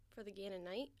for the Gannon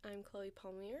Night. I'm Chloe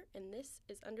Palmier, and this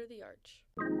is Under the Arch.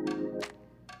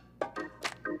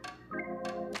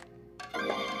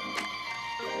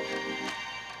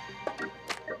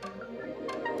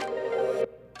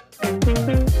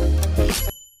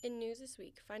 In news this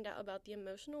week, find out about the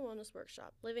Emotional Wellness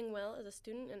Workshop, Living Well as a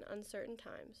Student in Uncertain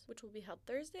Times, which will be held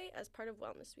Thursday as part of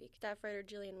Wellness Week. Staff writer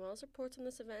Jillian Wells reports on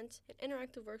this event, an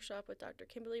interactive workshop with Dr.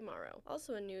 Kimberly Morrow.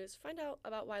 Also in news, find out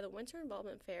about why the Winter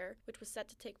Involvement Fair, which was set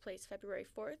to take place February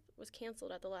 4th, was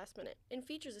canceled at the last minute. In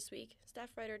features this week, staff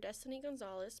writer Destiny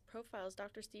Gonzalez profiles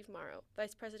Dr. Steve Morrow,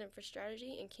 Vice President for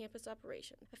Strategy and Campus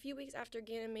Operation. A few weeks after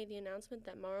Gannon made the announcement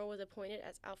that Morrow was appointed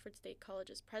as Alfred State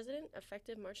College's president,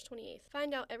 effective March 28th.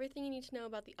 Find out everything you need to know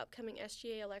about the upcoming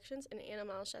SGA elections in Anna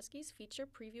Malashevsky's feature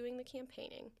previewing the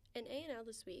campaigning. In A&L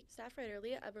this week, staff writer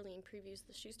Leah Eberline previews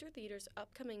the Schuster Theater's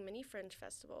upcoming Mini Fringe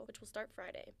Festival, which will start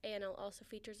Friday. A&L also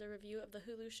features a review of the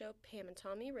Hulu show Pam and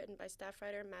Tommy, written by staff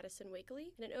writer Madison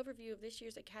Wakely, and an overview of this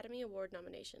year's Academy Award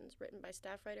nominations, written by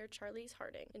staff writer Charlize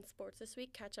Harding. In sports this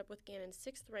week, catch up with Gannon's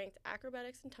 6th-ranked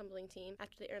acrobatics and tumbling team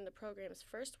after they earned the program's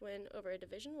first win over a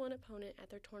Division I opponent at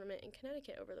their tournament in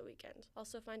Connecticut over the weekend.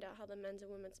 Also find out how the men's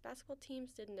and women's basketball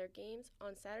teams did in their games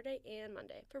on Saturday and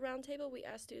Monday. For Roundtable, we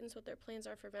asked students what their plans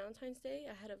are for Valentine's Day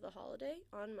ahead of the holiday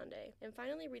on Monday. And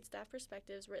finally, read staff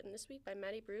perspectives written this week by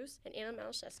Maddie Bruce and Anna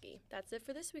Malashevsky. That's it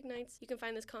for this week nights. You can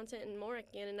find this content and more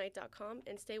at GannonNight.com,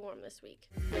 and stay warm this week.